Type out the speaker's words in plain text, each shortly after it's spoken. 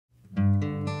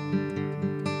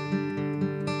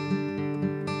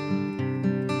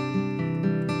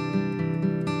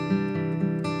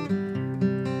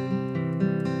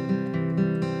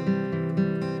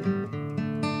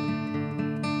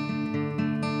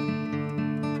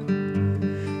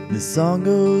This song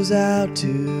goes out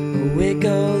to, it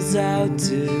goes out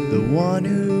to the one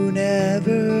who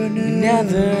never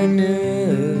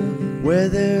knew, where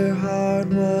their heart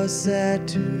was set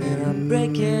to. And I'm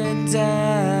breaking down.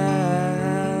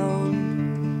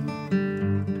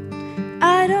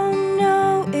 I don't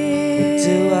know if,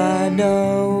 do I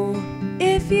know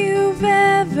if you've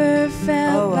ever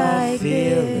felt I like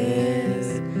feel this,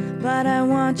 it. but I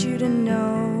want you to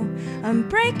know I'm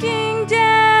breaking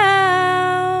down.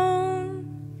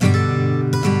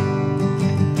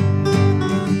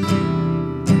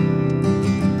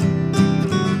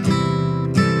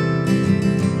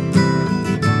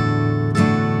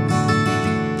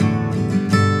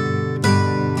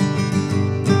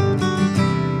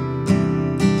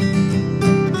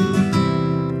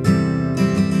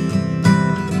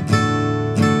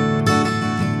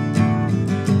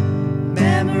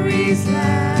 Memories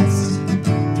last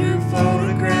through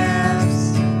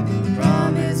photographs,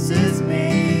 promises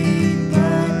made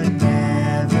but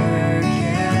never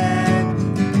kept.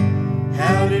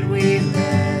 How did we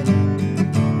let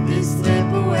this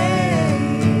slip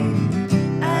away?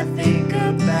 I think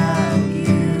about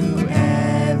you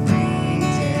every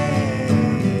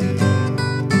day.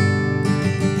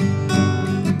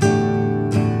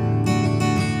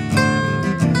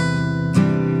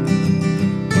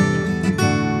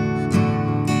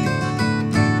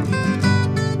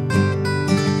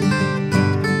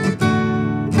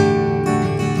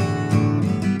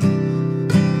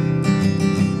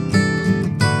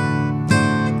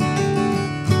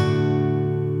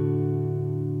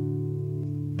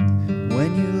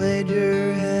 When you laid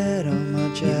your head on my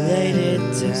chest, laid it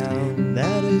down.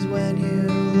 that is when you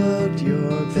looked your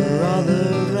best. For all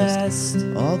the rest,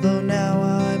 Although now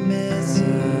I miss you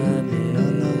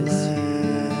nonetheless.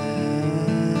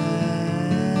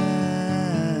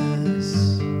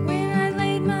 When I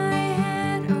laid my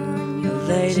head on your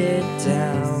laid it chest,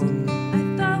 down.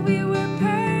 I thought we were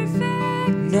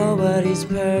perfect. Nobody's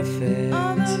perfect.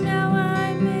 Although now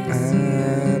I miss you.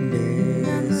 I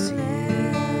miss you.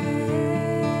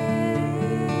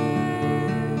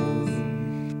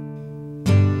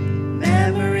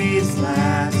 Memories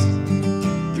last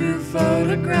through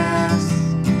photographs,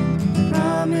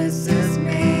 promises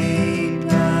made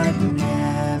but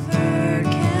never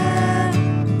kept.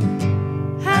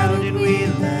 How did we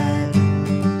let